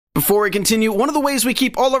Before we continue, one of the ways we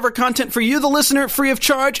keep all of our content for you, the listener, free of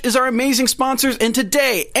charge is our amazing sponsors, and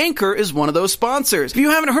today, Anchor is one of those sponsors. If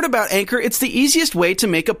you haven't heard about Anchor, it's the easiest way to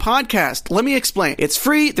make a podcast. Let me explain. It's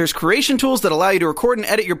free, there's creation tools that allow you to record and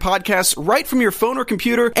edit your podcasts right from your phone or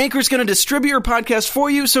computer. Anchor's going to distribute your podcast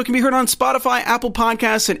for you so it can be heard on Spotify, Apple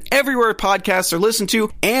Podcasts, and everywhere podcasts are listened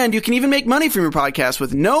to, and you can even make money from your podcast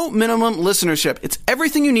with no minimum listenership. It's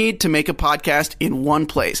everything you need to make a podcast in one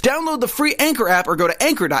place. Download the free Anchor app or go to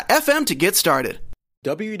anchor.fm to get started.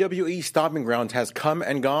 WWE Stomping Grounds has come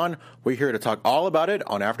and gone. We're here to talk all about it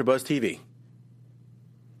on AfterBuzz TV.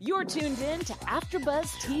 You're tuned in to AfterBuzz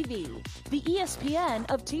TV, the ESPN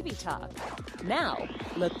of TV talk. Now,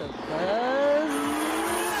 let the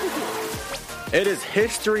buzz begin. It is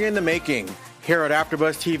history in the making here at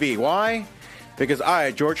AfterBuzz TV. Why? Because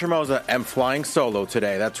I, George Hermosa, am flying solo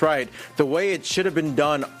today. That's right. The way it should have been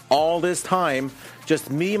done all this time.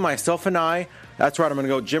 Just me, myself, and I. That's right. I'm going to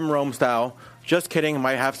go Jim Rome style. Just kidding.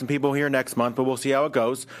 Might have some people here next month, but we'll see how it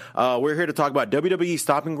goes. We're here to talk about WWE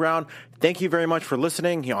Stomping Ground. Thank you very much for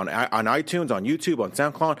listening on iTunes, on YouTube, on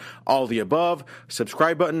SoundCloud, all the above.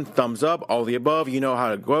 Subscribe button, thumbs up, all the above. You know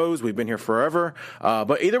how it goes. We've been here forever.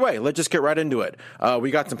 But either way, let's just get right into it.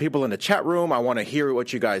 We got some people in the chat room. I want to hear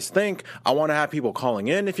what you guys think. I want to have people calling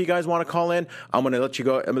in if you guys want to call in. I'm going to let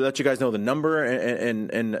you guys know the number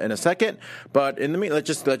in a second. But in the meantime,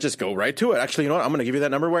 let's just go right to it. Actually, you know what? I'm going to give you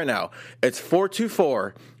that number right now. It's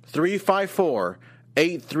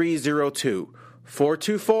 424-354-8302.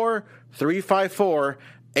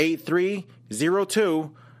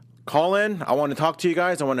 424-354-8302. Call in. I want to talk to you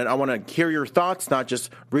guys. I want to hear your thoughts, not just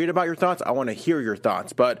read about your thoughts. I want to hear your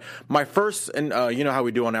thoughts. But my first, and you know how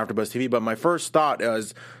we do on AfterBuzz TV, but my first thought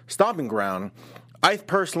is Stomping Ground. I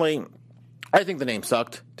think the name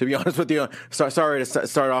sucked, to be honest with you. Sorry to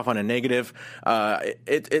start off on a negative.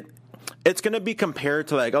 It's going to be compared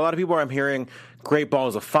to, like, a lot of people I'm hearing, Great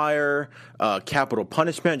Balls of Fire, Capital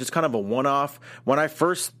Punishment, just kind of a one-off. When I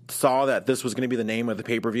first saw that this was going to be the name of the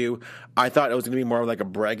pay-per-view, I thought it was going to be more of like a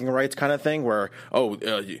bragging rights kind of thing where,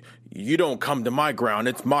 you don't come to my ground,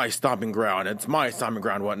 it's my stomping ground,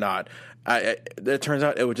 whatnot. It turns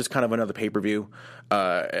out it was just kind of another pay-per-view.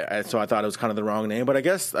 So I thought it was kind of the wrong name. But I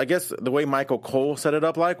guess the way Michael Cole set it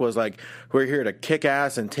up was like, we're here to kick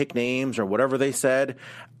ass and take names or whatever they said.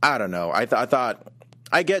 I don't know. I thought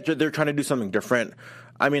I get that they're trying to do something different.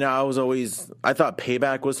 I mean, I thought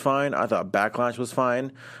Payback was fine. I thought Backlash was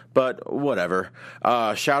fine. But whatever.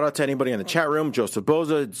 Shout out to anybody in the chat room. Joseph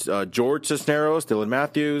Boza, George Cisneros, Dylan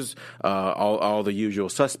Matthews, all the usual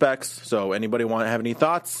suspects. So anybody have any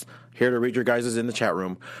thoughts? Here to read your guys' in the chat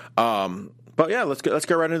room. But yeah, let's get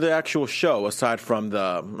right into the actual show. Aside from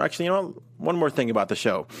one more thing about the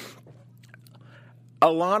show. A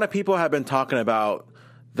lot of people have been talking about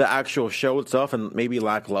the actual show itself and maybe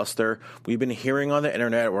lackluster. We've been hearing on the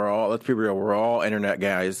internet. Let's be real, we're all internet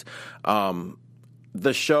guys.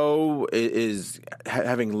 The show is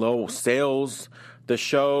having low sales. The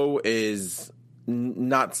show is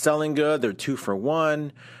not selling good. They're 2 for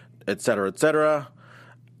 1, et cetera, et cetera.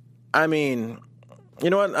 I mean, you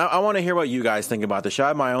know what? I want to hear what you guys think about the show. I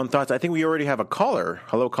have my own thoughts. I think we already have a caller.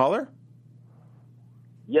 Hello, caller?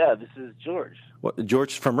 Yeah, this is George. What,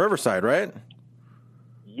 George from Riverside, right?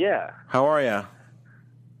 Yeah. How are you?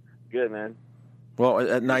 Good, man.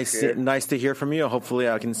 Well, nice to hear from you. Hopefully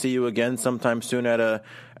I can see you again sometime soon at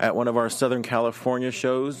one of our Southern California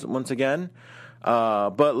shows once again.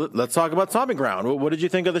 But let's talk about Stomping Ground. What did you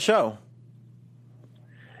think of the show?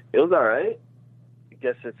 It was all right. I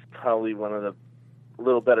guess it's probably one of the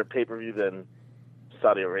little better pay-per-view than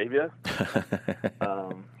Saudi Arabia.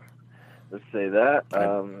 Let's say that.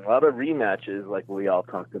 A lot of rematches, like we all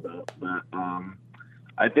talked about. But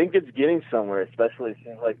I think it's getting somewhere, especially it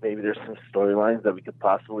seems like maybe there's some storylines that we could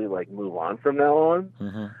possibly move on from now on.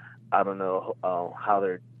 Mm-hmm. I don't know how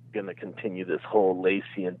they're going to continue this whole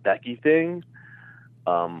Lacey and Becky thing.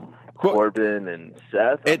 Corbin and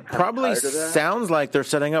Seth. It probably sounds like they're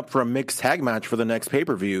setting up for a mixed tag match for the next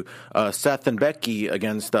pay-per-view. Seth and Becky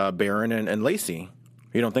against Baron and Lacey.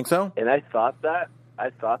 You don't think so? And I thought that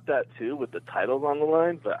too with the titles on the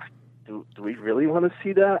line, but do we really want to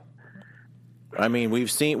see that? I mean, we've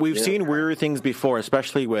seen weird things before,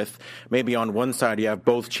 especially with maybe on one side you have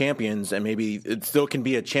both champions, and maybe it still can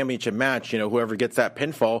be a championship match. You know, whoever gets that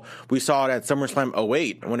pinfall. We saw it at SummerSlam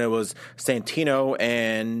 08 when it was Santino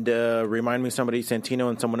and Santino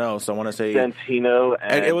and someone else. I want to say Santino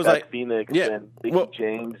and it was Beth Phoenix and Mickey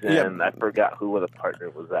James, and I forgot who the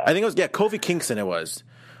partner was at. I think it was Kofi Kingston. It was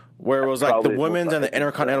where it was like the women's and the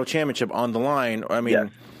Intercontinental Championship on the line. I mean. Yes.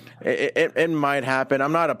 It might happen.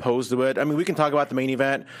 I'm not opposed to it. I mean, we can talk about the main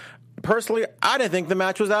event. personally, I didn't think the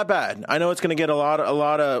match was that bad. I know it's going to get a lot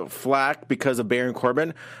of flack because of Baron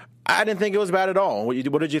Corbin. I didn't think it was bad at all. What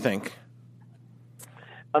did you think?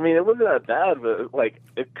 I mean, it wasn't that bad, but like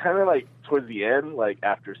it kind of like towards the end, like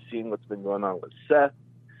after seeing what's been going on with Seth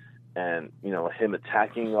and him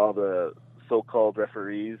attacking all the so-called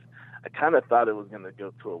referees, I kind of thought it was going to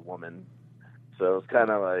go to a woman. So it was kind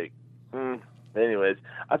of like, anyways,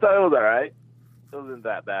 I thought it was all right. It wasn't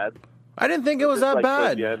that bad. I didn't think it was that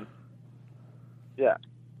bad. Yeah,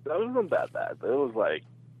 it wasn't that bad. But it was like,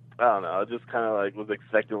 I don't know. I just kind of like was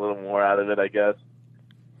expecting a little more out of it, I guess.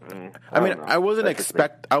 I wasn't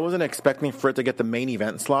expecting for it to get the main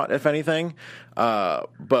event slot, if anything. But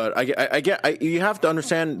you have to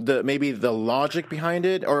understand maybe the logic behind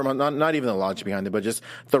it, or not even the logic behind it, but just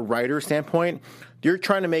the writer standpoint. You're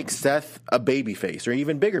trying to make Seth a babyface, or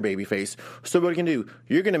even bigger babyface. So what you can do,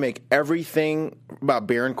 you're going to make everything about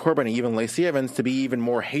Baron Corbin and even Lacey Evans to be even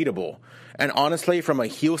more hateable. And honestly, from a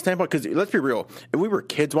heel standpoint, because let's be real, if we were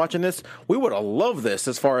kids watching this, we would have loved this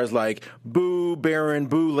as far as like, boo Baron,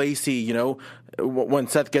 boo Lacey, when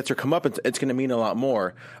Seth gets her comeuppance, it's going to mean a lot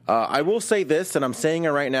more. I will say this, and I'm saying it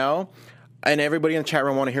right now, and everybody in the chat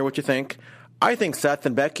room want to hear what you think. I think Seth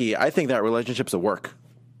and Becky, I think that relationship's a work.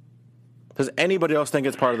 Does anybody else think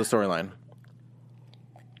it's part of the storyline?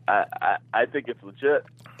 I think it's legit.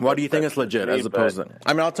 Why do you think it's legit as opposed to...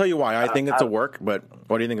 I mean, I'll tell you why. I think it's a work, but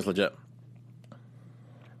why do you think it's legit?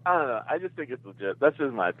 I don't know. I just think it's legit. That's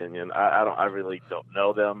just my opinion. I really don't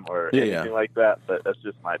know them or anything like that, but that's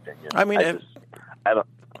just my opinion. I mean,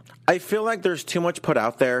 I feel like there's too much put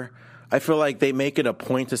out there. I feel like they make it a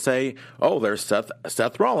point to say, oh, there's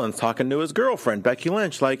Seth Rollins talking to his girlfriend, Becky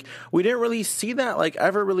Lynch. Like, we didn't really see that, like,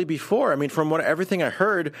 ever really before. I mean, from everything I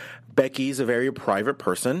heard, Becky's a very private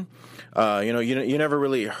person. You never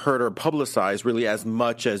really heard her publicized really as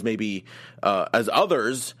much as maybe as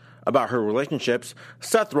others about her relationships.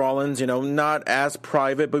 Seth Rollins, not as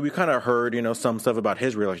private, but we kind of heard, some stuff about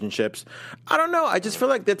his relationships. I don't know. I just feel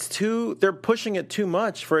like they're pushing it too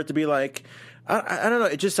much for it to be like, I don't know.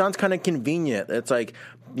 It just sounds kind of convenient. It's like,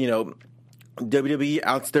 WWE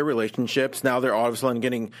outs their relationships. Now they're all of a sudden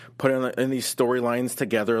getting put in these storylines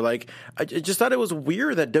together. Like, I just thought it was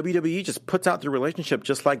weird that WWE just puts out their relationship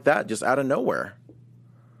just like that, just out of nowhere.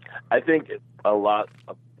 I think a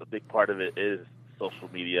big part of it is social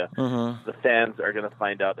media. Mm-hmm. The fans are going to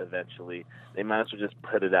find out eventually. They might as well just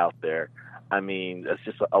put it out there. I mean, it's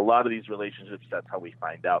just a lot of these relationships, that's how we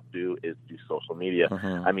find out through social media.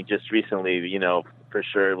 Mm-hmm. I mean, just recently, for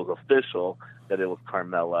sure it was official that it was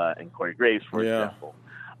Carmella and Corey Graves, for example.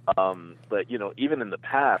 But, even in the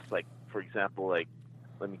past, like, for example,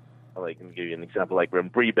 let me give you an example, like when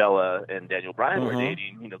Brie Bella and Daniel Bryan were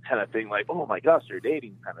dating, kind of thing, like, oh my gosh, they're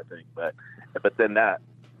dating kind of thing. But then that,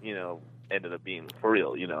 ended up being for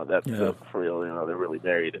real, that's for real, they're really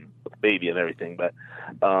married and with a baby and everything. But,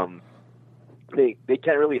 they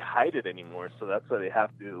can't really hide it anymore, so that's why they have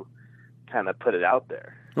to kind of put it out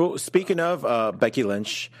there. Well, speaking of Becky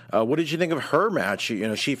Lynch, what did you think of her match?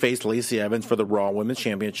 She faced Lacey Evans for the Raw Women's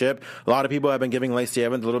Championship. A lot of people have been giving Lacey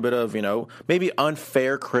Evans a little bit of, maybe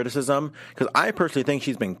unfair criticism, because I personally think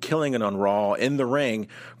she's been killing it on Raw in the ring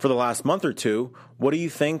for the last month or two. What do you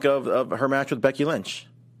think of her match with Becky Lynch?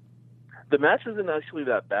 The match wasn't actually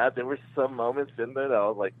that bad. There were some moments in there that I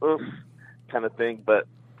was like, oof, kind of thing, but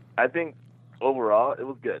I think overall, it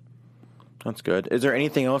was good. That's good. Is there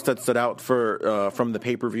anything else that stood out from the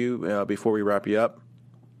pay-per-view before we wrap you up?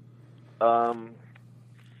 I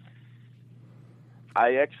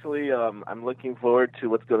actually, I'm looking forward to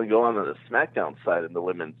what's going to go on the SmackDown side in the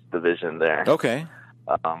women's division there. Okay.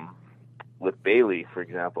 With Bayley, for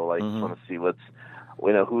example, I just want to see who's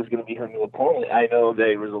going to be her new opponent. I know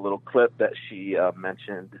there was a little clip that she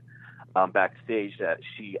mentioned backstage that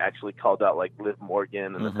she actually called out like Liv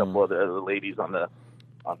Morgan and a couple other ladies on the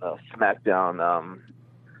SmackDown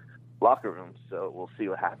locker room. So we'll see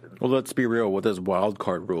what happens. Well, let's be real. With this wild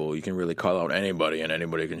card rule, you can really call out anybody, and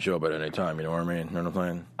anybody can show up at any time. You know what I mean? You know what I'm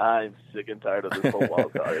saying? I'm sick and tired of this whole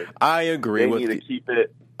wild card. I agree. They need to keep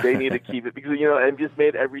it. They need to keep it because it just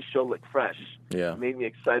made every show look fresh. Yeah, it made me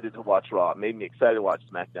excited to watch Raw. It made me excited to watch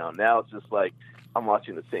SmackDown. Now it's just like I'm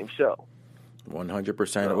watching the same show.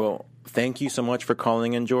 100%. Well, thank you so much for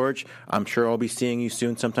calling in, George. I'm sure I'll be seeing you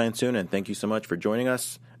sometime soon, and thank you so much for joining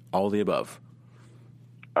us. All the above.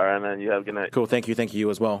 All right, man. You have a good night. Cool. Thank you. Thank you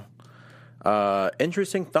as well.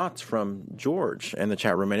 Interesting thoughts from George in the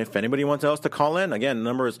chat room. And if anybody wants else to call in, again, the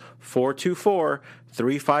number is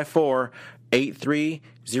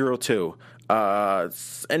 424-354-8302.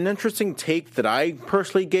 It's an interesting take that I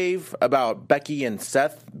personally gave about Becky and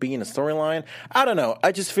Seth being a storyline. I don't know.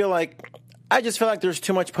 I just feel like I just feel like there's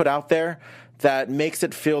too much put out there that makes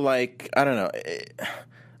it feel like, I don't know,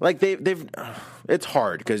 like they've it's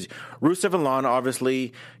hard because Rusev and Lana,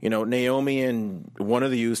 obviously, Naomi and one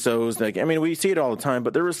of the Usos, like, I mean, we see it all the time,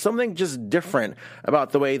 but there was something just different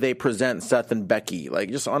about the way they present Seth and Becky, like,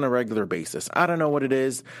 just on a regular basis. I don't know what it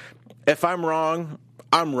is. If I'm wrong,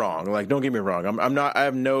 I'm wrong. Like, don't get me wrong. I'm not. I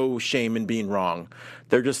have no shame in being wrong.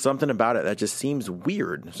 There's just something about it that just seems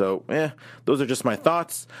weird. So, those are just my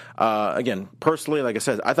thoughts. Again, personally, like I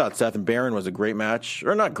said, I thought Seth and Baron was a great match,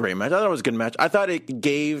 or not great match. I thought it was a good match. I thought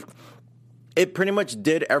it pretty much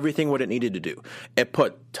did everything what it needed to do. It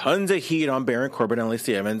put tons of heat on Baron Corbin and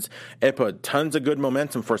Lacey Evans. It put tons of good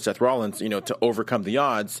momentum for Seth Rollins, to overcome the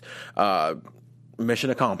odds. Mission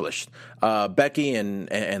accomplished. Becky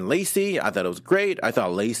and Lacey, I thought it was great. I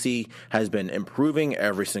thought Lacey has been improving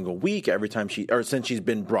every single week, every time since she's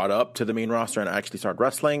been brought up to the main roster and actually started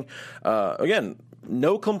wrestling. Again,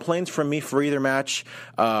 no complaints from me for either match.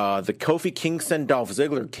 The Kofi Kingston Dolph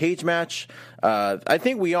Ziggler cage match, I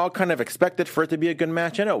think we all kind of expected for it to be a good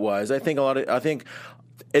match, and it was. I think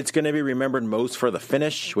it's going to be remembered most for the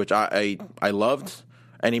finish, which I loved.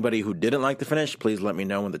 Anybody who didn't like the finish, please let me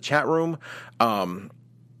know in the chat room.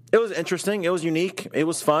 It was interesting. It was unique. It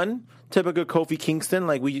was fun. Typical Kofi Kingston.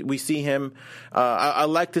 Like, we see him. I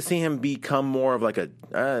like to see him become more of like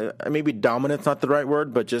maybe dominant's not the right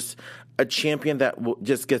word, but just a champion that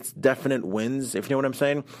just gets definite wins, if you know what I'm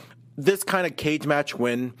saying. This kind of cage match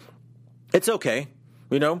win, it's okay.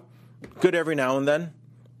 Good every now and then.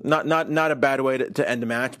 Not a bad way to end a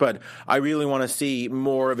match, but I really want to see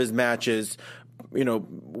more of his matches.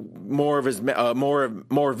 More of his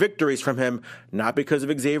more victories from him, not because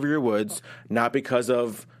of Xavier Woods, not because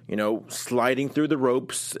of sliding through the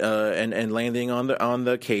ropes and landing on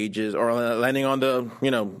the cages or landing on the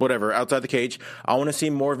whatever outside the cage. I want to see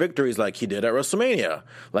more victories like he did at WrestleMania,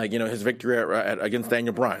 like his victory against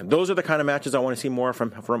Daniel Bryan. Those are the kind of matches I want to see more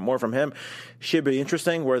from him. Should be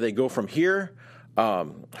interesting where they go from here.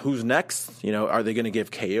 Who's next? Are they going to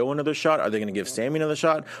give KO another shot? Are they going to give Sammy another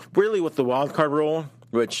shot? Really, with the wild card rule,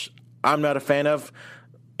 which I'm not a fan of,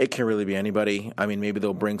 it can really be anybody. I mean, maybe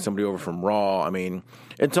they'll bring somebody over from Raw. I mean,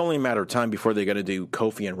 it's only a matter of time before they're going to do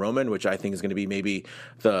Kofi and Roman, which I think is going to be maybe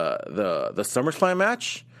the SummerSlam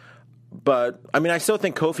match. But I mean, I still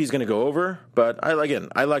think Kofi's going to go over. But I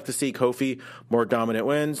like to see Kofi more dominant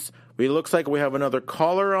wins. It looks like we have another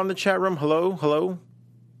caller on the chat room. Hello. Hello.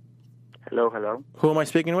 Who am I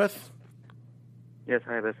speaking with? Yes,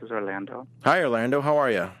 hi, this is Orlando. Hi, Orlando. How are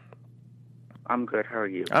you? I'm good. How are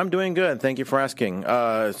you? I'm doing good. Thank you for asking.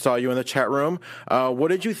 Saw you in the chat room.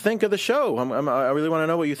 What did you think of the show? I really want to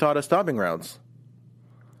know what you thought of Stomping Grounds.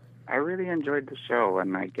 I really enjoyed the show,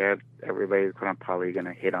 and I get everybody's probably going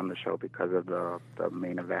to hit on the show because of the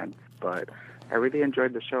main event, but I really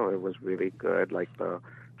enjoyed the show. It was really good. Like, the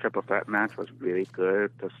triple threat match was really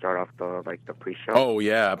good to start off the pre-show. Oh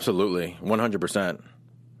yeah, absolutely, 100%.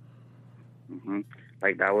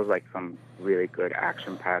 Like, that was like some really good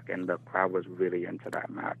action pack, and the crowd was really into that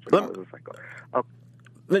match. And I was just like, oh.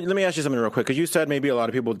 Let me ask you something real quick, because you said maybe a lot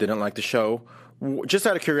of people didn't like the show. Just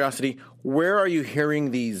out of curiosity, where are you hearing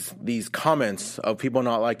these comments of people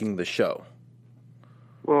not liking the show?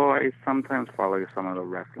 Well, I sometimes follow some of the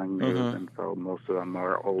wrestling news, and so most of them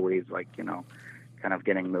are always like, kind of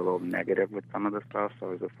getting a little negative with some of the stuff.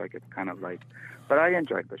 So it's just like, it's kind of like, but I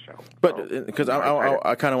enjoyed the show. But because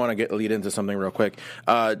I kind of want to lead into something real quick.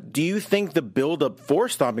 Do you think the build-up for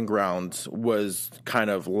Stomping Grounds was kind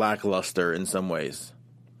of lackluster in some ways?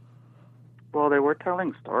 Well, they were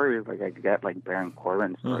telling stories. Like, I get like Baron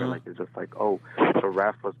Corbin's story. Like, it's just like, oh, the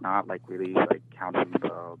ref was not like really like counting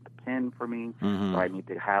the pin for me, so I need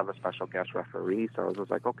to have a special guest referee. So I was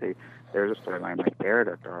just like, okay, there's a storyline right there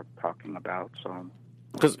that they're talking about. So.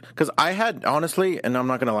 Because I had, honestly, and I'm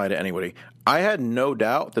not going to lie to anybody, I had no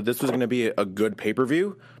doubt that this was going to be a good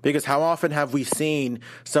pay-per-view, because how often have we seen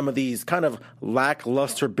some of these kind of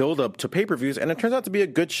lackluster build-up to pay-per-views, and it turns out to be a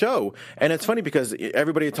good show. And it's funny because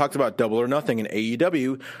everybody talks about Double or Nothing in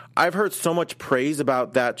AEW. I've heard so much praise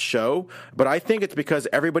about that show, but I think it's because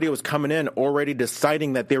everybody was coming in already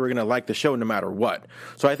deciding that they were going to like the show no matter what.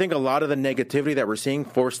 So I think a lot of the negativity that we're seeing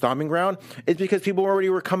for Stomping Ground is because people already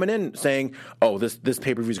were coming in saying, oh, this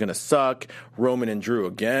pay-per-view is going to suck. Roman and Drew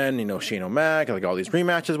again, Shane O'Mac, like all these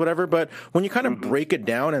rematches, whatever. But when you kind of break it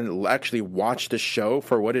down and actually watch the show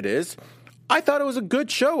for what it is, I thought it was a good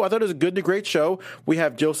show. I thought it was a good to great show. We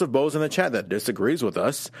have Joseph Bose in the chat that disagrees with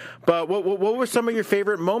us. But what were some of your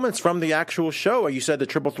favorite moments from the actual show? You said the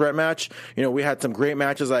triple threat match. We had some great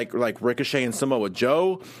matches like Ricochet and Samoa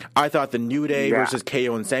Joe. I thought the New Day versus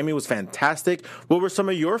KO and Sammy was fantastic. What were some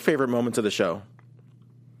of your favorite moments of the show?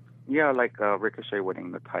 Yeah, like Ricochet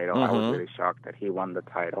winning the title. I was really shocked that he won the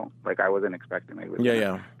title. Like, I wasn't expecting he was going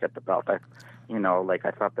to get the belt. I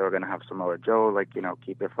thought they were going to have Samoa Joe, like,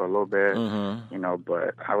 keep it for a little bit,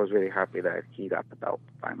 but I was really happy that he got the belt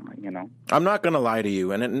finally, I'm not going to lie to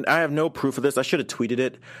you, and I have no proof of this. I should have tweeted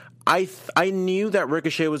it. I knew that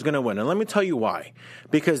Ricochet was going to win, and let me tell you why.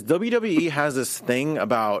 Because WWE has this thing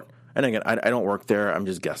about, and again, I don't work there. I'm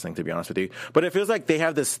just guessing, to be honest with you. But it feels like they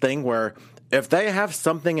have this thing where if they have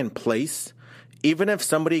something in place, even if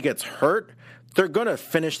somebody gets hurt, they're going to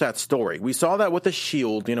finish that story. We saw that with The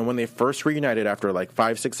Shield, when they first reunited after like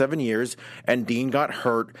 5, 6, 7 years, and Dean got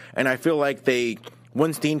hurt. And I feel like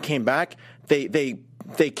once Dean came back, they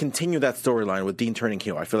continue that storyline with Dean turning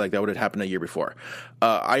heel. I feel like that would have happened a year before.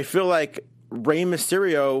 I feel like Rey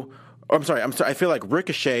Mysterio, I'm sorry, I feel like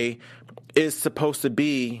Ricochet is supposed to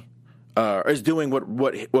be, is doing what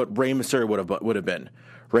Rey Mysterio would have been.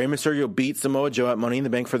 Rey Mysterio beat Samoa Joe at Money in the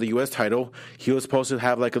Bank for the U.S. title. He was supposed to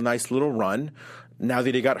have like a nice little run. Now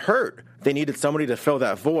that he got hurt, they needed somebody to fill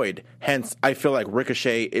that void. Hence, I feel like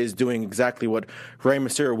Ricochet is doing exactly what Rey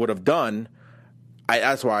Mysterio would have done.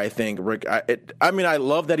 That's why I think I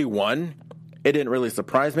love that he won. It didn't really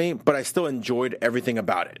surprise me, but I still enjoyed everything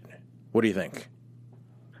about it. What do you think?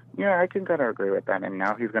 Yeah, I can kind of agree with that. And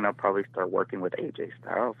now he's going to probably start working with AJ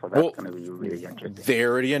Styles, so that's going to be really interesting. They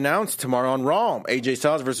already announced tomorrow on Raw, AJ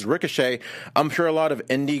Styles versus Ricochet. I'm sure a lot of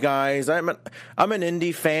indie guys. I'm an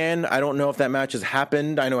indie fan. I don't know if that match has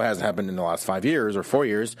happened. I know it hasn't happened in the last 5 years or 4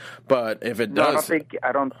 years, but if it does,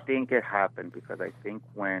 I don't think it happened, because I think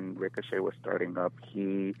when Ricochet was starting up,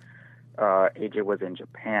 AJ was in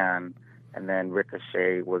Japan. And then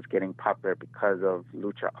Ricochet was getting popular because of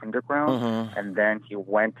Lucha Underground. And then he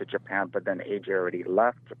went to Japan, but then AJ already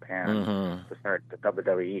left Japan to start the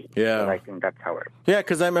WWE. Yeah. So I think that's how it... Yeah,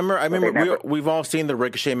 because I remember we've all seen the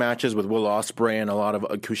Ricochet matches with Will Ospreay and a lot of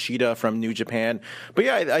Kushida from New Japan. But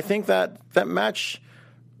yeah, I think that match...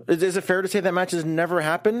 Is it fair to say that match has never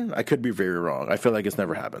happened? I could be very wrong. I feel like it's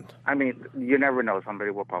never happened. I mean, you never know. Somebody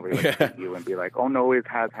will probably tweet you and be like, "Oh no, it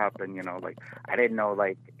has happened." Like I didn't know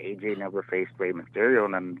AJ never faced Rey Mysterio,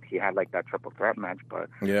 and then he had that triple threat match. But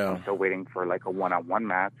I'm still waiting for a one-on-one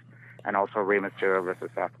match, and also Rey Mysterio versus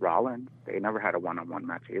Seth Rollins. They never had a one-on-one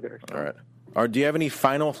match either. So. All right. Do you have any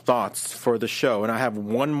final thoughts for the show? And I have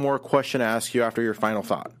one more question to ask you after your final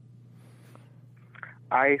thought.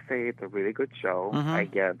 I say it's a really good show. I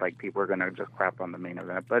get people are going to just crap on the main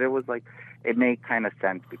event, but it was it made kind of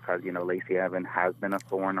sense because, Lacey Evans has been a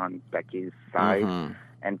thorn on Becky's side.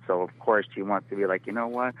 And so, of course, she wants to be you know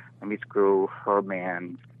what? Let me screw her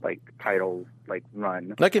man's title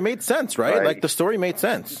run. It made sense, right? But, the story made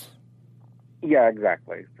sense. Yeah,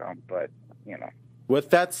 exactly. So, but, With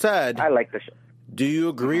that said, I like the show. Do you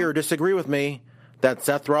agree or disagree with me that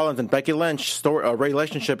Seth Rollins and Becky Lynch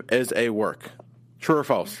relationship is a work? True or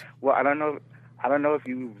false? Well, I don't know if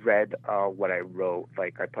you read what I wrote.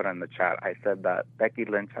 I put on the chat. I said that Becky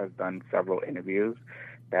Lynch has done several interviews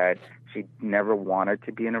that she never wanted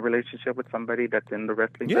to be in a relationship with somebody that's in the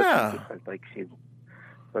wrestling business because she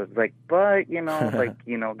was but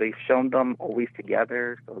they've shown them always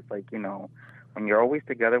together. So it's when you're always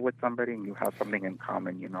together with somebody and you have something in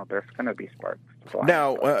common, there's going to be sparks.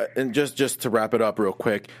 Now, and just to wrap it up real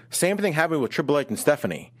quick, same thing happened with Triple H and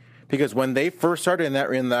Stephanie. Because when they first started in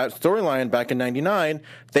that storyline back in '99,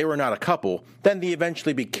 they were not a couple. Then they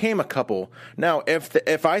eventually became a couple. Now,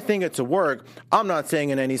 if I think it's a work, I'm not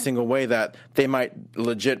saying in any single way that they might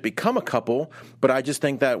legit become a couple. But I just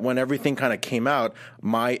think that when everything kind of came out,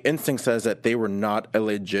 my instinct says that they were not a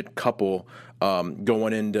legit couple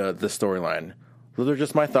going into the storyline. Those are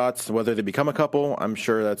just my thoughts. Whether they become a couple, I'm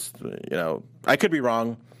sure that's I could be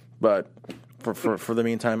wrong, but for the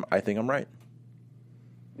meantime, I think I'm right.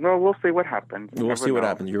 Well, we'll see what happens. We'll see what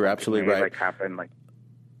happens. You're absolutely right.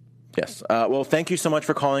 Yes. Well, thank you so much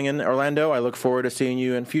for calling in, Orlando. I look forward to seeing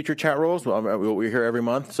you in future chat roles. We're here every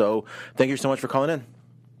month, so thank you so much for calling in.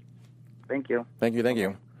 Thank you. Thank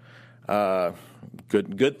you.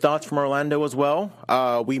 Good thoughts from Orlando as well.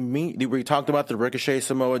 We talked about the Ricochet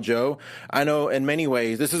Samoa Joe. I know in many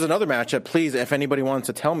ways this is another match that, please, if anybody wants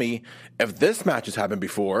to tell me if this match has happened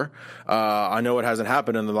before. I know it hasn't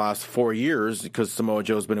happened in the last 4 years because Samoa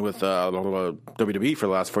Joe's been with WWE for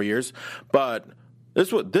the last 4 years. But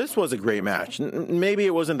this was a great match. Maybe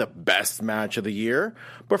it wasn't the best match of the year,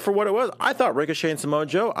 but for what it was, I thought Ricochet and Samoa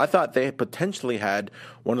Joe, I thought they potentially had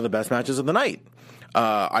one of the best matches of the night.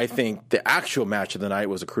 I think the actual match of the night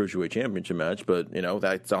was a Cruiserweight Championship match, but,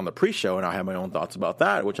 that's on the pre-show, and I have my own thoughts about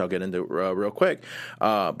that, which I'll get into real quick.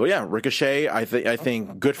 But yeah, Ricochet, I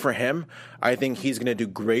think good for him. I think he's going to do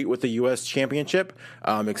great with the U.S. Championship.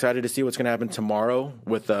 I'm excited to see what's going to happen tomorrow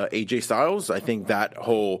with AJ Styles. I think that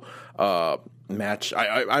whole match,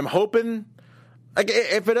 I'm hoping, like,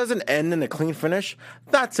 if it doesn't end in a clean finish,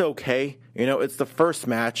 that's okay. It's the first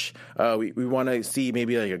match. We want to see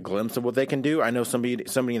maybe like a glimpse of what they can do. I know somebody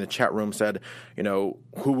in the chat room said, who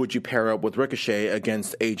would you pair up with Ricochet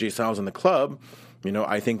against AJ Styles in the club?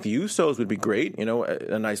 I think the Usos would be great.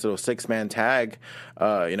 A nice little 6-man tag,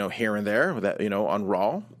 here and there that, on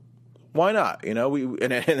Raw. Why not? In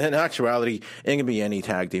actuality, it can be any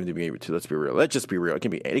tag team to be able to. Let's be real. Let's just be real. It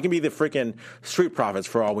can be the freaking Street Profits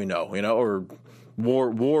for all we know. Or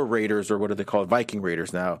War Raiders, or what do they call it? Viking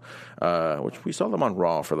Raiders now, which we saw them on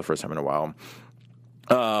Raw for the first time in a while.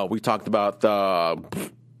 We talked about the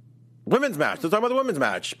women's match. Let's talk about the women's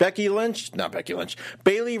match.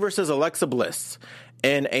 Bayley versus Alexa Bliss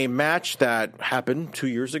in a match that happened 2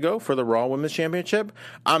 years ago for the Raw Women's Championship.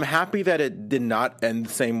 I'm happy that it did not end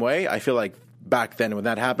the same way. I feel like back then when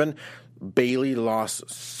that happened, Bayley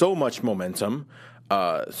lost so much momentum.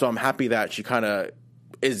 So I'm happy that she kind of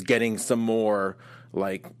is getting some more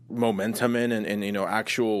like momentum and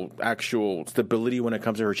actual stability when it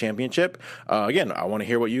comes to her championship. Again, I want to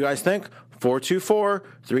hear what you guys think.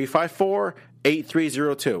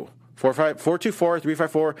 424-354-8302.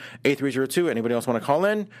 424-354-8302. Anybody else want to call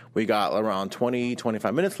in? We got around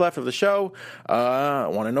 20-25 minutes left of the show. I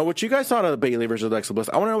want to know what you guys thought of Bayley versus Alexa Bliss.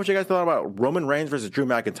 I want to know what you guys thought about Roman Reigns versus Drew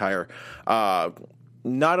McIntyre.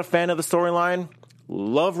 Not a fan of the storyline.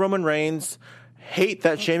 Love Roman Reigns. Hate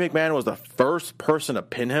that Shane McMahon was the first person to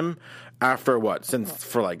pin him after since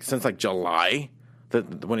July,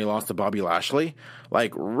 when he lost to Bobby Lashley.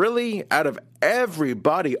 Like, really, out of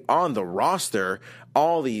everybody on the roster,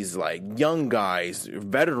 all these like young guys,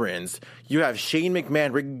 veterans, you have Shane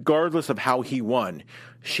McMahon, regardless of how he won.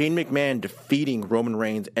 Shane McMahon defeating Roman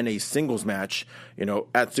Reigns in a singles match,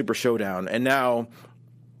 at Super Showdown, and now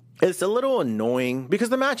it's a little annoying because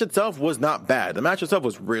the match itself was not bad. The match itself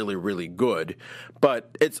was really, really good.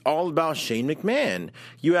 But it's all about Shane McMahon.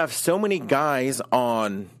 You have so many guys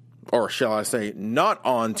on, or shall I say, not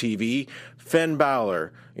on TV. Finn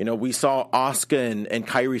Balor. We saw Asuka and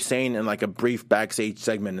Kairi Sane in like a brief backstage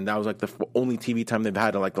segment, and that was like the only TV time they've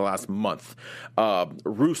had in like the last month.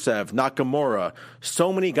 Rusev, Nakamura,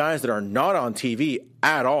 so many guys that are not on TV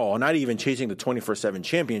at all, not even chasing the 24/7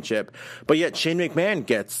 championship, but yet Shane McMahon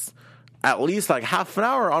gets at least like half an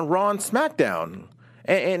hour on Raw and SmackDown,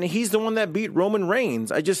 and he's the one that beat Roman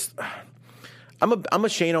Reigns. I'm a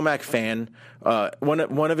Shane O'Mac fan.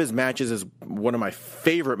 One of his matches is one of my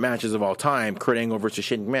favorite matches of all time, Kurt Angle versus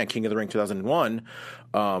Shane McMahon, King of the Ring 2001.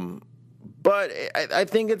 But I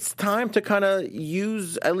think it's time to kind of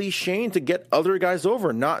use at least Shane to get other guys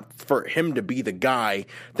over, not for him to be the guy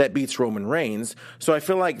that beats Roman Reigns. So I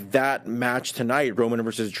feel like that match tonight, Roman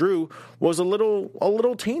versus Drew, was a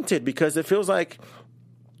little tainted because it feels like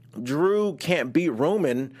Drew can't beat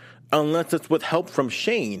Roman unless it's with help from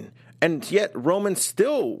Shane. And yet Roman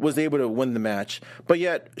still was able to win the match, but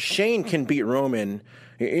yet Shane can beat Roman.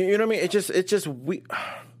 You know what I mean?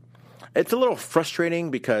 It's a little frustrating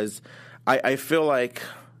because I feel like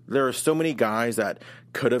there are so many guys that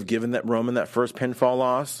could have given that Roman that first pinfall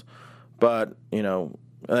loss, but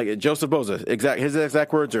like Joseph Boza, his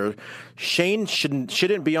exact words are, Shane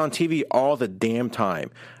shouldn't be on TV all the damn time.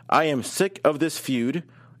 I am sick of this feud.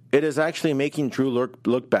 It is actually making Drew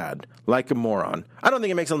look bad, like a moron. I don't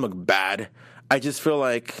think it makes him look bad. I just feel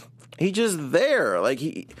like he's just there. Like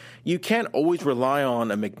you can't always rely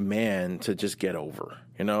on a McMahon to just get over.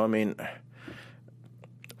 I mean,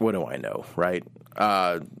 what do I know, right?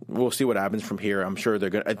 We'll see what happens from here. I'm sure they're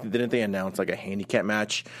gonna. Didn't they announce like a handicap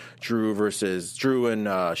match, Drew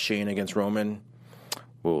and Shane against Roman?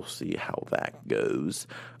 We'll see how that goes.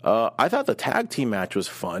 I thought the tag team match was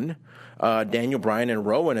fun. Daniel Bryan and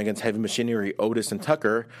Rowan against Heavy Machinery, Otis and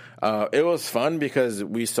Tucker. It was fun because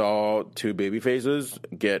we saw two babyfaces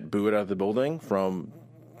get booed out of the building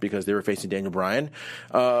because they were facing Daniel Bryan.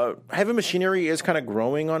 Heavy Machinery is kind of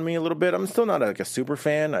growing on me a little bit. I'm still not like a super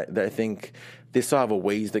fan. I think they still have a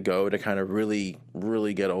ways to go to kind of really,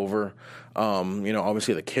 really get over.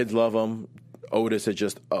 Obviously the kids love them. Otis is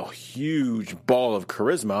just a huge ball of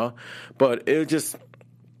charisma, but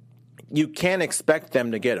you can't expect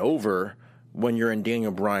them to get over when you're in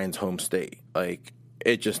Daniel Bryan's home state. Like,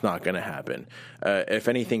 it's just not going to happen. If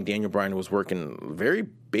anything, Daniel Bryan was working very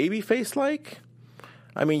babyface-like.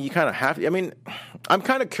 I mean, you kind of have to. I mean, I'm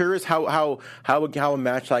kind of curious how a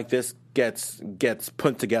match like this gets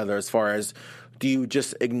put together as far as, do you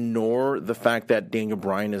just ignore the fact that Daniel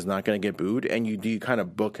Bryan is not going to get booed, and do you kind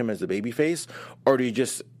of book him as a babyface, or do you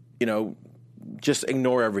just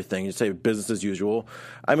ignore everything? You say business as usual.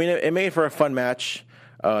 I mean, it made for a fun match.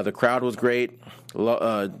 The crowd was great.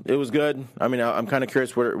 It was good. I mean, I'm kind of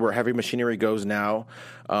curious where Heavy Machinery goes now.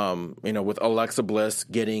 With Alexa Bliss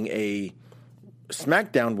getting a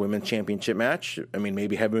SmackDown Women's Championship match. I mean,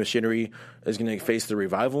 maybe Heavy Machinery is going to face the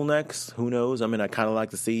Revival next. Who knows? I mean, I kind of like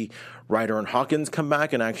to see Ryder and Hawkins come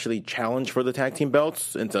back and actually challenge for the tag team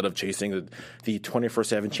belts instead of chasing the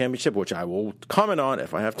 24/7 championship, which I will comment on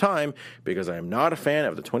if I have time, because I am not a fan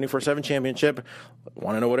of the 24/7 championship.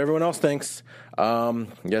 Want to know what everyone else thinks.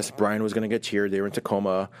 Yes, Bryan was going to get cheered. They were in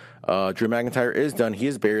Tacoma. Drew McIntyre is done. He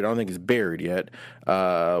is buried. I don't think he's buried yet.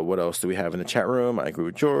 What else do we have in the chat room? I agree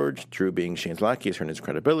with George. Drew being Shane's lackey has hurt his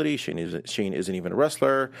credibility. Shane isn't even a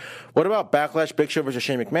wrestler. What about Backlash? Big Show versus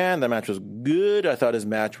Shane McMahon. That match was good. I thought his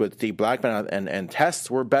match with Steve Blackman and Test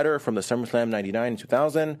were better from the SummerSlam 99 and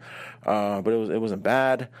 2000. But it wasn't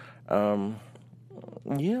bad.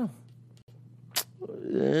 Yeah.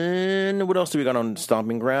 And what else do we got on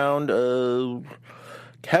Stomping Ground?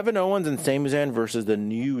 Kevin Owens and Sami Zayn versus The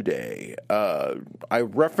New Day. I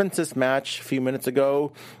referenced this match a few minutes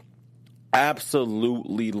ago.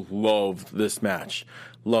 Absolutely loved this match.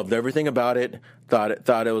 Loved everything about it.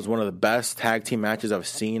 Thought it was one of the best tag team matches I've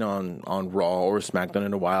seen on Raw or SmackDown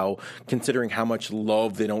in a while, considering how much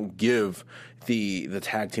love they don't give the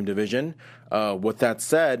tag team division. With that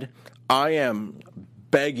said, I am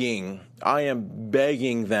begging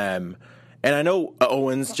them. And I know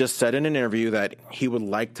Owens just said in an interview that he would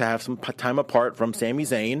like to have some time apart from Sami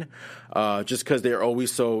Zayn, just because they're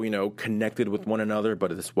always so, connected with one another,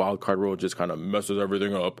 but this wild card rule just kind of messes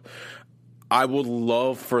everything up. I would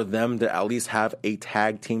love for them to at least have a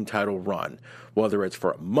tag team title run, whether it's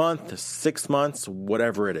for a month, 6 months,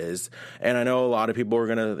 whatever it is. And I know a lot of people are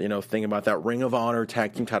going to, think about that Ring of Honor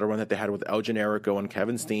tag team title run that they had with El Generico and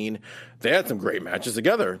Kevin Steen. They had some great matches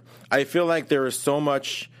together. I feel like there is so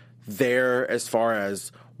much there as far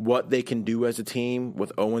as what they can do as a team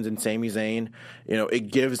with Owens and Sami Zayn.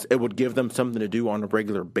 It would give them something to do on a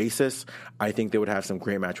regular basis. I think they would have some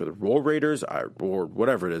great matches with Roll Raiders or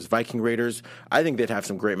whatever it is, Viking Raiders. I think they'd have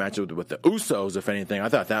some great matches with the Usos, if anything. I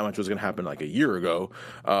thought that match was going to happen like a year ago.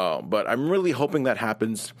 But I'm really hoping that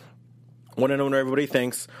happens. Want to know what everybody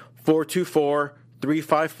thinks.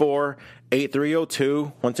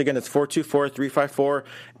 424-354-8302. Once again, it's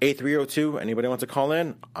 424-354-8302. Anybody wants to call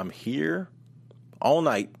in? I'm here all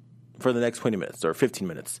night for the next 20 minutes or 15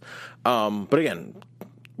 minutes. But again,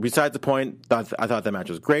 besides the point, I thought that match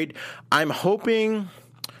was great. I'm hoping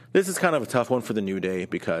this is kind of a tough one for the New Day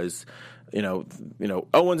because,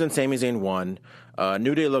 Owens and Sami Zayn won.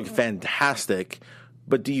 New Day looked fantastic,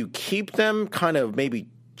 but do you keep them kind of maybe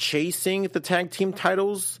chasing the tag team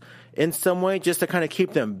titles in some way just to kind of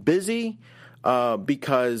keep them busy?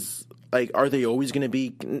 Because, are they always going to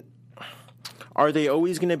be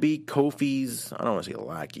Kofi's, I don't want to say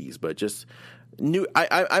lackeys, but just new.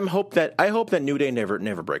 I hope that New Day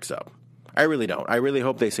never breaks up. I really don't. I really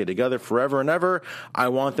hope they stay together forever and ever. I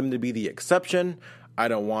want them to be the exception. I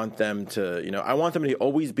don't want them to, I want them to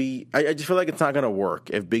always be. I just feel like it's not going to work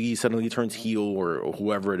if Big E suddenly turns heel or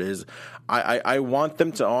whoever it is. I want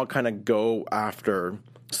them to all kind of go after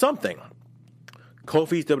something.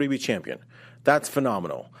 Kofi's WWE champion. That's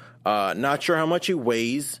phenomenal. Not sure how much he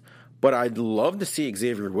weighs, but I'd love to see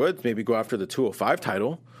Xavier Woods maybe go after the 205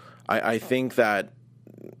 title. I think that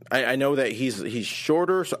I know that he's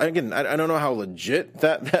shorter. So again, I don't know how legit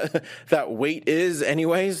that weight is,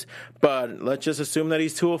 anyways. But let's just assume that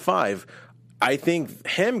he's 205. I think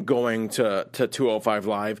him going to 205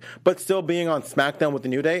 Live, but still being on SmackDown with the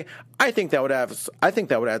New Day, I think that would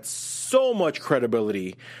add so much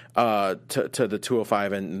credibility to the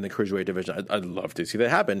 205 and the Cruiserweight division. I'd love to see that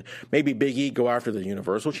happen. Maybe Big E go after the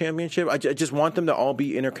Universal Championship. I just want them to all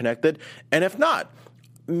be interconnected, and if not,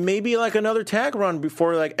 maybe like another tag run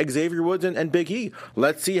before like Xavier Woods and Big E.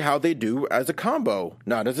 Let's see how they do as a combo,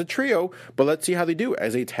 not as a trio, but let's see how they do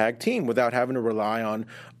as a tag team without having to rely on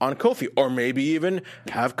Kofi, or maybe even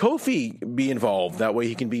have Kofi be involved. That way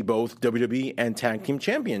he can be both WWE and tag team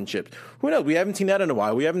championships. Who knows? We haven't seen that in a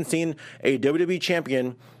while. We haven't seen a WWE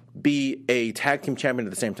champion be a tag team champion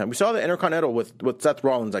at the same time. We saw the Intercontinental with Seth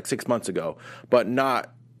Rollins like 6 months ago, but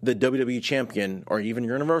not the WWE champion or even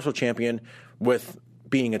Universal champion with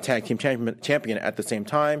being a tag team champion at the same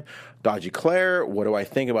time. Dodgy Claire, what do I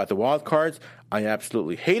think about the wild cards? I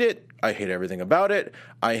absolutely hate it. I hate everything about it.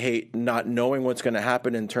 I hate not knowing what's going to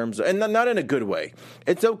happen in terms of, and not in a good way.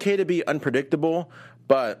 It's okay to be unpredictable,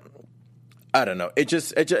 but I don't know. It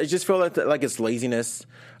just feel like it's laziness.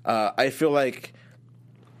 I feel like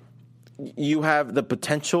you have the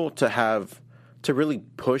potential to really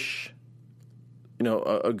push,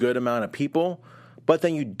 a good amount of people, but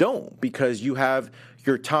then you don't, because you have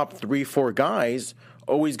your top 3-4 guys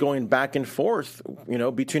always going back and forth,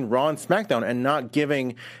 between Raw and SmackDown, and not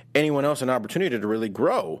giving anyone else an opportunity to really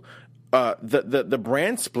grow. The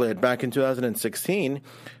brand split back in 2016,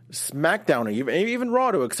 SmackDown, even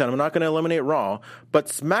Raw to an extent, I'm not going to eliminate Raw, but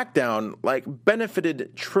SmackDown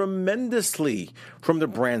benefited tremendously from the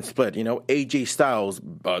brand split. AJ Styles,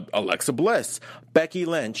 Alexa Bliss, Becky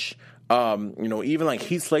Lynch, even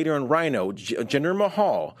Heath Slater and Rhino, Jinder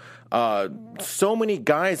Mahal, so many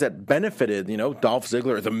guys that benefited, Dolph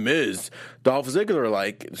Ziggler, The Miz, Dolph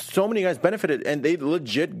Ziggler, so many guys benefited, and they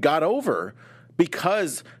legit got over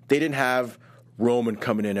because they didn't have Roman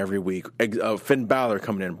coming in every week, Finn Balor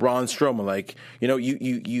coming in, Braun Strowman.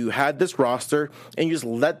 You had this roster and you just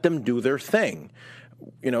let them do their thing.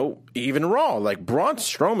 Even Raw, Braun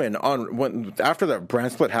Strowman after that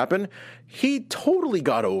brand split happened, he totally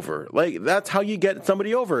got over. That's how you get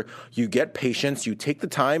somebody over. You get patience, you take the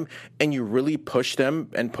time, and you really push them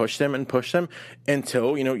and push them and push them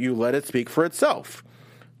until, you let it speak for itself.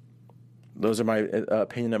 Those are my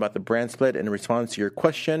opinion about the brand split. In response to your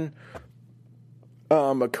question,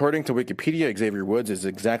 according to Wikipedia, Xavier Woods is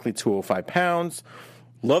exactly 205 pounds.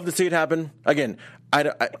 Love to see it happen. Again,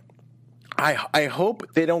 I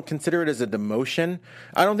hope they don't consider it as a demotion.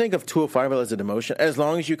 I don't think of 205 as a demotion, as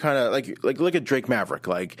long as you kind of like look at Drake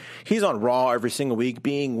Maverick. He's on Raw every single week,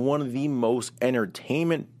 being one of the most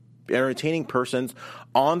entertaining persons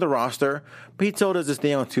on the roster, but he still does this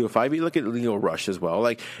thing on 205. You look at Leo Rush as well.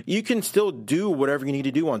 You can still do whatever you need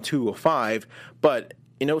to do on 205, but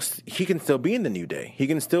he can still be in the New Day. He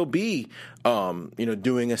can still be,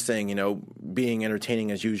 doing his thing, being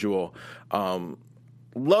entertaining as usual.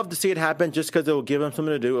 Love to see it happen just because it will give him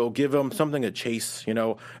something to do. It will give him something to chase.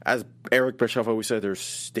 As Eric Bischoff always said, there's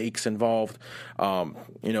stakes involved.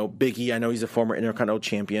 Big E, I know he's a former Intercontinental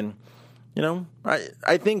Champion.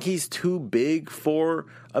 I think he's too big for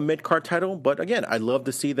a mid-card title. But again, I'd love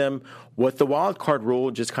to see them with the wild card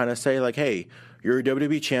rule just kind of say hey, you're a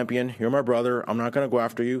WWE champion. You're my brother. I'm not going to go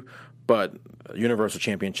after you. But Universal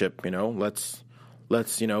Championship, let's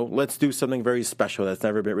do something very special that's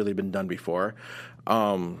never really been done before.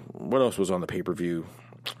 What else was on the pay-per-view?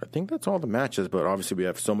 I think that's all the matches, but obviously we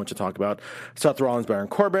have so much to talk about. Seth Rollins, Baron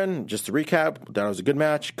Corbin, just to recap, that was a good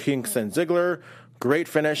match. Kingston, Ziggler, great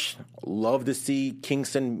finish. Love to see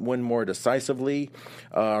Kingston win more decisively.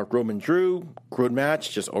 Roman, Drew, good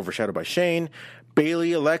match, just overshadowed by Shane.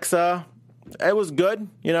 Bayley, Alexa, it was good.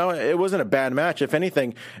 It wasn't a bad match. If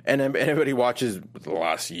anything, and anybody watches the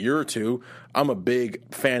last year or two, I'm a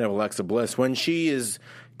big fan of Alexa Bliss. When she is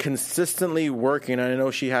consistently working, I know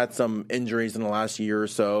she had some injuries in the last year or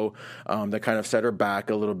so that kind of set her back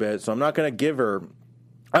a little bit. So I'm not going to give her.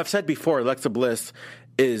 I've said before, Alexa Bliss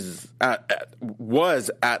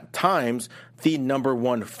was at times the number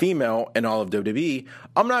one female in all of WWE.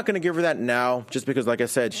 I'm not going to give her that now, just because, like I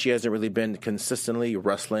said, she hasn't really been consistently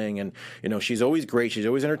wrestling, and she's always great, she's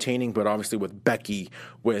always entertaining. But obviously with Becky,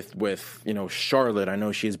 with Charlotte, I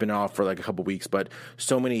know she's been off for a couple weeks, but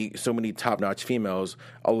so many top notch females.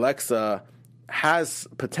 Alexa has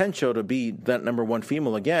potential to be that number one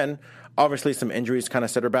female again. Obviously, some injuries kind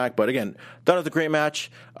of set her back. But again, thought it was a great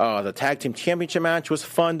match. The Tag Team Championship match was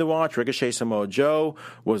fun to watch. Ricochet, Samoa Joe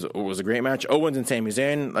was a great match. Owens and Sami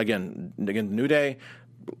Zayn, again, New Day.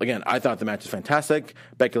 Again, I thought the match was fantastic.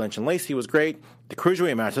 Becky Lynch and Lacey was great. The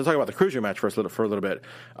Cruiserweight match, let's talk about the Cruiserweight match for a little bit.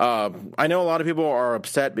 I know a lot of people are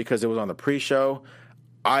upset because it was on the pre-show.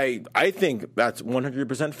 I think that's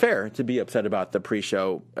 100% fair to be upset about the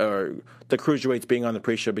pre-show, or the Cruiserweights being on the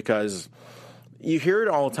pre-show, because you hear it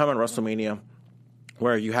all the time on WrestleMania,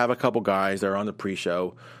 where you have a couple guys that are on the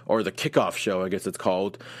pre-show, or the kickoff show, I guess it's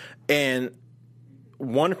called, and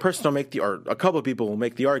one person will a couple of people will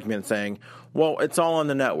make the argument saying, well, it's all on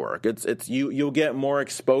the network. You'll get more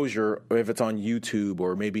exposure if it's on YouTube,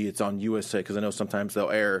 or maybe it's on USA, because I know sometimes they'll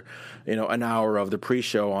air, an hour of the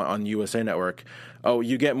pre-show on USA Network. Oh,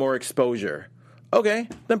 you get more exposure. Okay,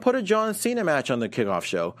 then put a John Cena match on the kickoff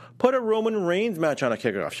show. Put a Roman Reigns match on a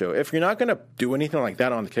kickoff show. If you're not going to do anything like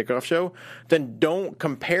that on the kickoff show, then don't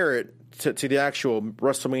compare it to the actual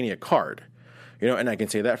WrestleMania card. And I can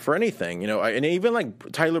say that for anything. And even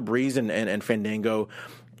like Tyler Breeze and Fandango,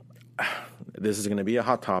 this is going to be a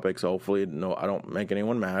hot topic, so hopefully I don't make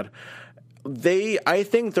anyone mad. I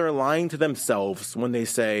think they're lying to themselves when they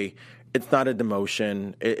say it's not a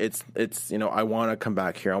demotion. It's I want to come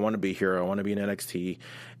back here. I want to be here. I want to be in NXT.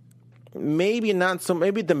 maybe not so.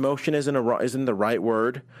 Maybe demotion isn't the right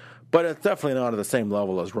word, but it's definitely not at the same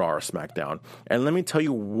level as Raw or SmackDown. And let me tell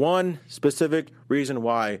you one specific reason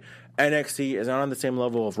why NXT is not on the same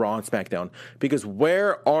level of Raw and SmackDown. Because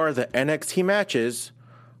where are the NXT matches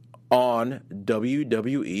on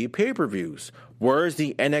WWE pay-per-views? Where is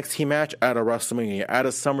the NXT match at a WrestleMania, at a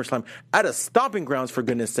SummerSlam, at a Stomping Grounds, for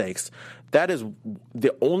goodness sakes? That is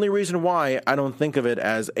the only reason why I don't think of it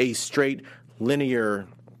as a straight linear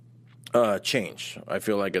change. I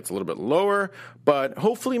feel like it's a little bit lower, but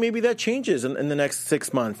hopefully maybe that changes in the next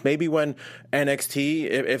 6 months. Maybe when NXT,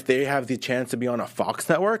 if they have the chance to be on a Fox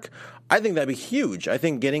network, I think that'd be huge. I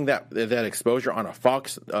think getting that exposure on a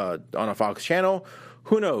Fox channel,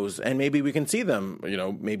 who knows? And maybe we can see them,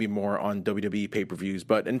 maybe more on WWE pay-per-views.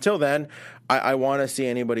 But until then, I want to see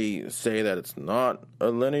anybody say that it's not a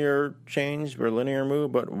linear change or a linear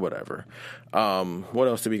move, but whatever. What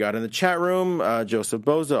else do we got in the chat room? Joseph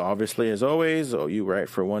Boza, obviously, as always. Oh, you right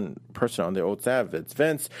for one person on the old staff. It's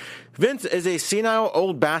Vince. Vince is a senile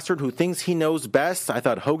old bastard who thinks he knows best. I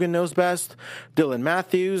thought Hogan knows best. Dylan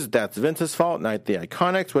Matthews, that's Vince's fault, not the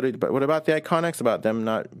Iconics. What about the Iconics? About them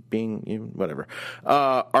not being, whatever.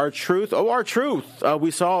 R-Truth.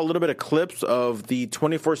 We saw a little bit of clips of the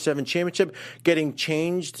 24/7 Championship getting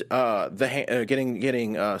changed,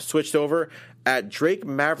 getting switched over at Drake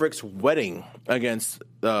Maverick's wedding against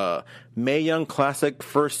Mae Young Classic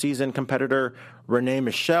first season competitor Renee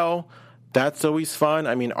Michelle. That's always fun.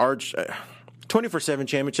 I mean, 24/7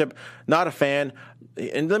 Championship, not a fan.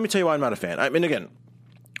 And let me tell you why I'm not a fan. I mean, again,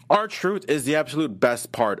 R-Truth is the absolute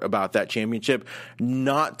best part about that championship,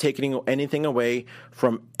 not taking anything away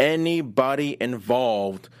from anybody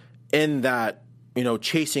involved in that,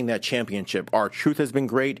 chasing that championship. R-Truth has been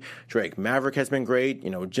great. Drake Maverick has been great.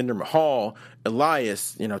 Jinder Mahal,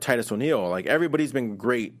 Elias, Titus O'Neil. Like, everybody's been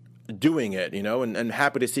great doing it, and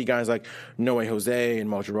happy to see guys like Noe Jose and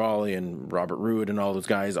Mojo Rawley and Robert Roode and all those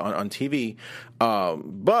guys on TV.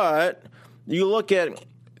 But you look at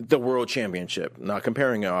the World Championship, not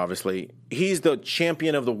comparing it, obviously. He's the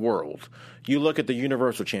champion of the world. You look at the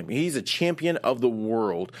Universal Champion. He's a champion of the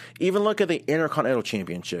world. Even look at the Intercontinental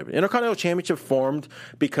Championship. Intercontinental Championship formed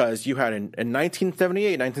because you had in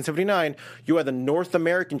 1978, 1979, you had the North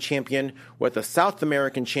American champion with the South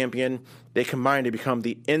American champion. They combined to become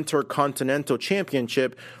the Intercontinental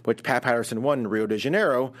Championship, which Pat Patterson won in Rio de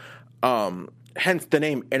Janeiro. Hence the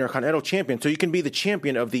name Intercontinental Champion. So you can be the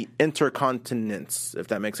champion of the intercontinents, if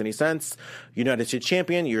that makes any sense. United States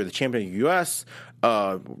champion, you're the champion of the U.S.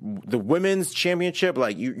 The women's championship,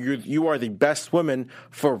 like you are the best woman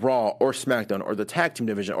for Raw or SmackDown or the tag team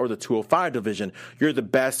division or the 205 division. You're the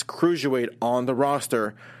best cruiserweight on the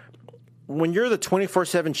roster. When you're the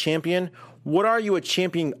 24/7 champion, what are you a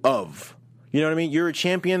champion of? You know what I mean? You're a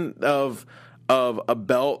champion of a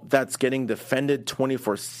belt that's getting defended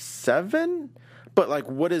 24/7. But like,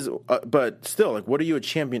 but still, like, what are you a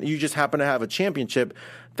champion? You just happen to have a championship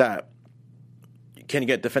that can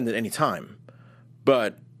get defended anytime.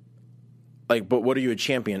 But what are you a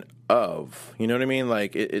champion of? You know what I mean?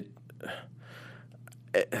 Like,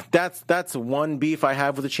 that's one beef I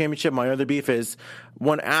have with the championship. My other beef is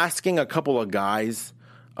when asking a couple of guys,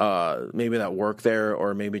 maybe that work there,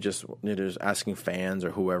 or maybe just asking fans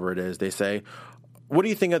or whoever it is, they say, what do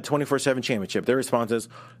you think of the 24/7 Championship? Their response is,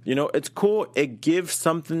 it's cool. It gives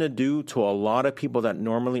something to do to a lot of people that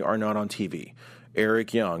normally are not on TV.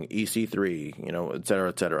 Eric Young, EC3, et cetera,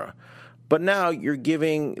 et cetera. But now you're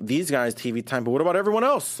giving these guys TV time. But what about everyone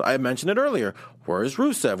else? I mentioned it earlier. Where's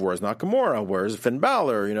Rusev? Where's Nakamura? Where's Finn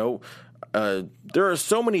Balor? There are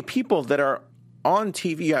so many people that are on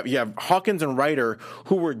TV. You have Hawkins and Ryder,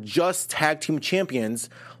 who were just tag team champions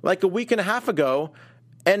like a week and a half ago.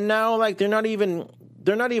 And now, like, they're not even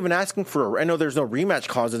asking for I know there's no rematch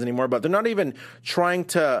clauses anymore, but they're not even trying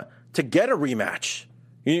to get a rematch.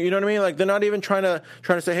 You know what I mean? Like, they're not even trying to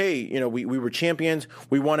say, hey, we were champions.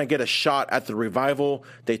 We want to get a shot at the revival.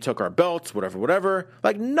 They took our belts, whatever.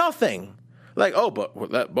 Like, nothing. Like,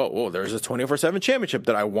 there's this 24/7 championship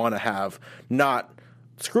that I want to have. Not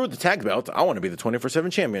screw the tag belt. I want to be the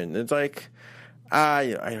 24/7 champion. It's like,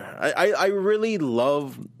 I really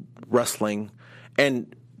love wrestling.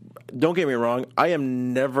 And don't get me wrong, I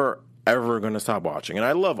am never, ever going to stop watching. And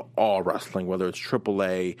I love all wrestling, whether it's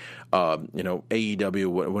AAA,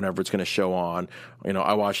 AEW, whenever it's going to show on.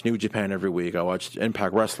 I watch New Japan every week. I watch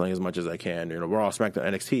Impact Wrestling as much as I can. Raw, SmackDown,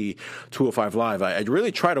 NXT, 205 Live. I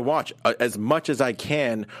really try to watch as much as I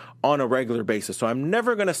can on a regular basis. So I'm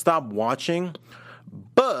never going to stop watching.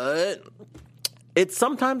 But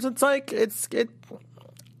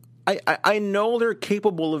I know they're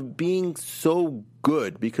capable of being so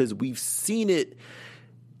good because we've seen it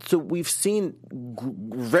So we've seen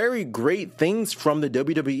very great things from the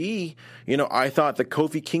WWE. You know, I thought the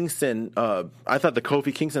Kofi Kingston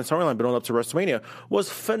storyline building up to WrestleMania was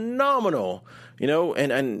phenomenal. You know,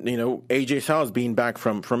 and you know, AJ Styles being back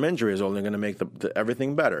from injury is only going to make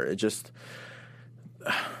everything better. It just,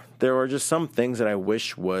 there are just some things that I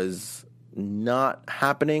wish was not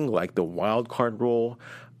happening, like the wild card rule.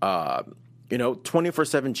 You know,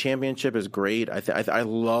 24/7 championship is great. I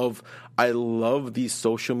love the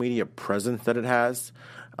social media presence that it has,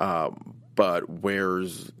 but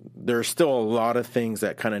there's still a lot of things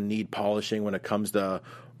that kind of need polishing when it comes to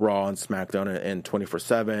Raw and SmackDown and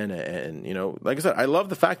 24/7. And you know, like I said, I love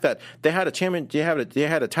the fact that they had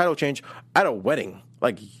a title change at a wedding.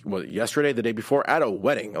 Like yesterday, the day before, at a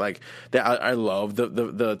wedding. Like I love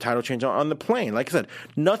the title change on the plane. Like I said,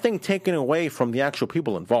 nothing taken away from the actual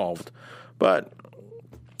people involved. But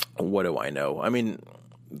what do I know? I mean,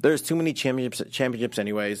 there's too many championships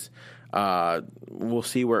anyways. We'll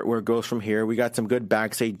see where it goes from here. We got some good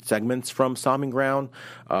backstage segments from Stomping Ground.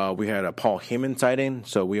 We had a Paul Heyman sighting,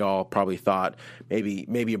 so we all probably thought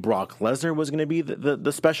maybe Brock Lesnar was going to be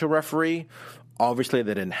the special referee. Obviously,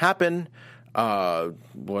 that didn't happen.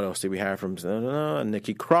 What else did we have from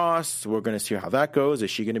Nikki Cross? We're going to see how that goes.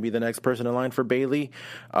 Is she going to be the next person in line for Bayley?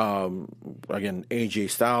 Again, AJ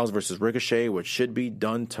Styles versus Ricochet, which should be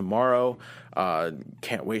done tomorrow.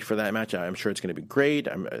 Can't wait for that match. I'm sure it's going to be great.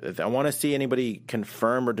 I want to see anybody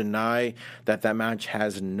confirm or deny that match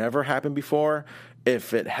has never happened before.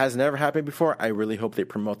 If it has never happened before, I really hope they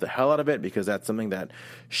promote the hell out of it, because that's something that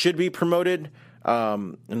should be promoted.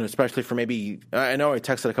 And especially for maybe, I know I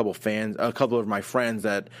texted a couple of my friends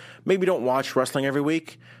that maybe don't watch wrestling every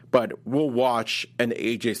week, but will watch an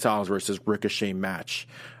AJ Styles versus Ricochet match.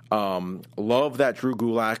 Love that Drew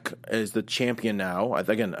Gulak is the champion now. I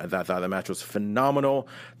thought the match was phenomenal.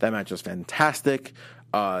 That match was fantastic.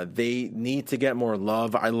 They need to get more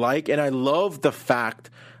love. I love the fact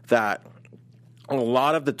that a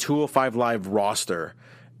lot of the 205 Live roster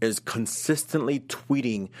is consistently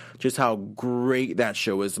tweeting just how great that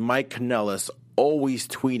show is. Mike Kanellis always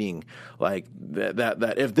tweeting like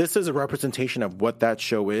that if this is a representation of what that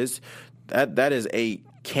show is, that is a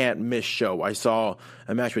can't miss show. I saw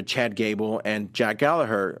a match with Chad Gable and Jack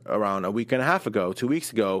Gallagher around 2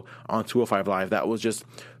 weeks ago on 205 Live. That was just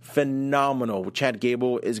phenomenal. Chad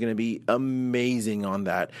Gable is going to be amazing on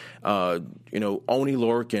that. You know, Oney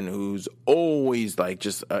Lorcan, who's always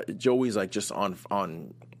just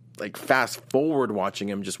on like fast forward watching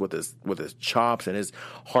him just with his chops and his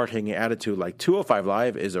hard-hitting attitude. Like 205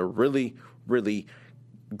 Live is a really, really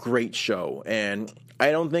great show, and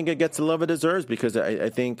I don't think it gets the love it deserves, because I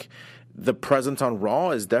think the presence on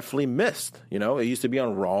Raw is definitely missed. You know, it used to be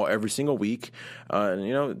on Raw every single week.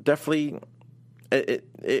 You know, definitely.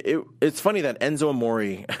 It's funny that Enzo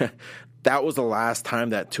Amore, that was the last time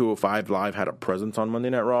that 205 Live had a presence on Monday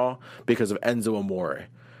Night Raw, because of Enzo Amore.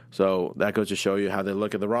 So that goes to show you how they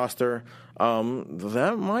look at the roster.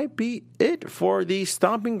 That might be it for the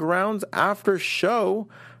Stomping Grounds after show.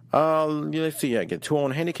 Let's see. Yeah, get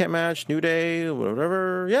 2-on handicap match, New Day,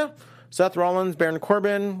 whatever. Yeah. Seth Rollins, Baron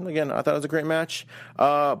Corbin. Again, I thought it was a great match.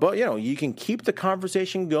 But, you know, you can keep the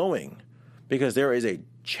conversation going, because there is a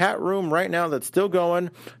chat room right now that's still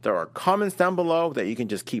going. There are comments down below that you can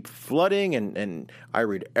just keep flooding, and I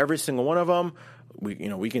read every single one of them.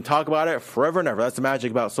 We can talk about it forever and ever. That's the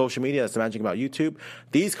magic about social media. That's the magic about YouTube.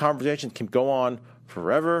 These conversations can go on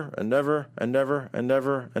forever and ever and ever and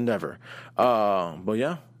ever and ever. But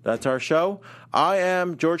yeah, that's our show. I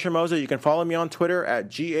am George Hermoza. You can follow me on Twitter at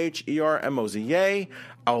GHERMOZA.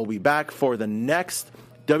 I will be back for the next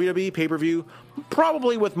WWE pay-per-view,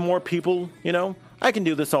 probably with more people. You know, I can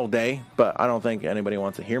do this all day, but I don't think anybody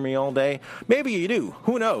wants to hear me all day. Maybe you do.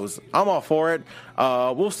 Who knows? I'm all for it.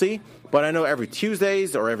 We'll see. But I know every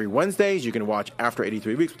Tuesdays or every Wednesdays you can watch After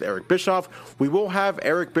 83 Weeks with Eric Bischoff. We will have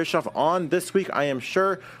Eric Bischoff on this week, I am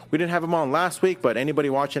sure. We didn't have him on last week, but anybody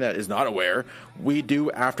watching that is not aware. We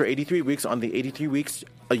do After 83 Weeks on the 83 Weeks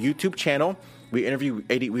YouTube channel. We interview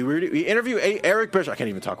Eric Bischoff. I can't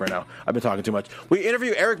even talk right now. I've been talking too much. We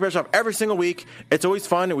interview Eric Bischoff every single week. It's always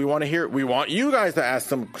fun, and we want you guys to ask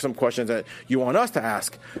some questions that you want us to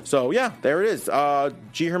ask. So yeah, there it is.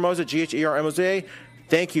 G Hermoza, GHERMOZA.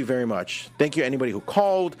 Thank you very much. Thank you anybody who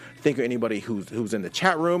called. Thank you anybody who's in the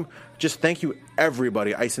chat room. Just thank you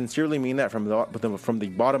everybody. I sincerely mean that from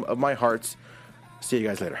the bottom of my heart. See you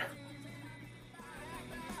guys later.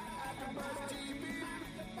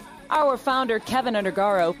 Our founder, Kevin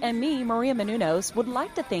Undergaro, and me, Maria Menounos, would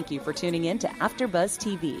like to thank you for tuning in to AfterBuzz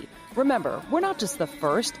TV. Remember, we're not just the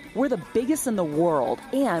first, we're the biggest in the world,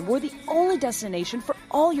 and we're the only destination for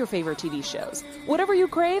all your favorite TV shows. Whatever you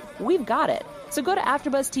crave, we've got it. So go to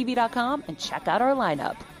AfterBuzzTV.com and check out our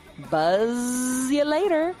lineup. Buzz you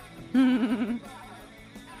later.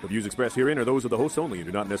 The views expressed herein are those of the hosts only and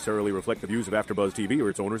do not necessarily reflect the views of AfterBuzz TV or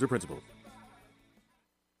its owners or principals.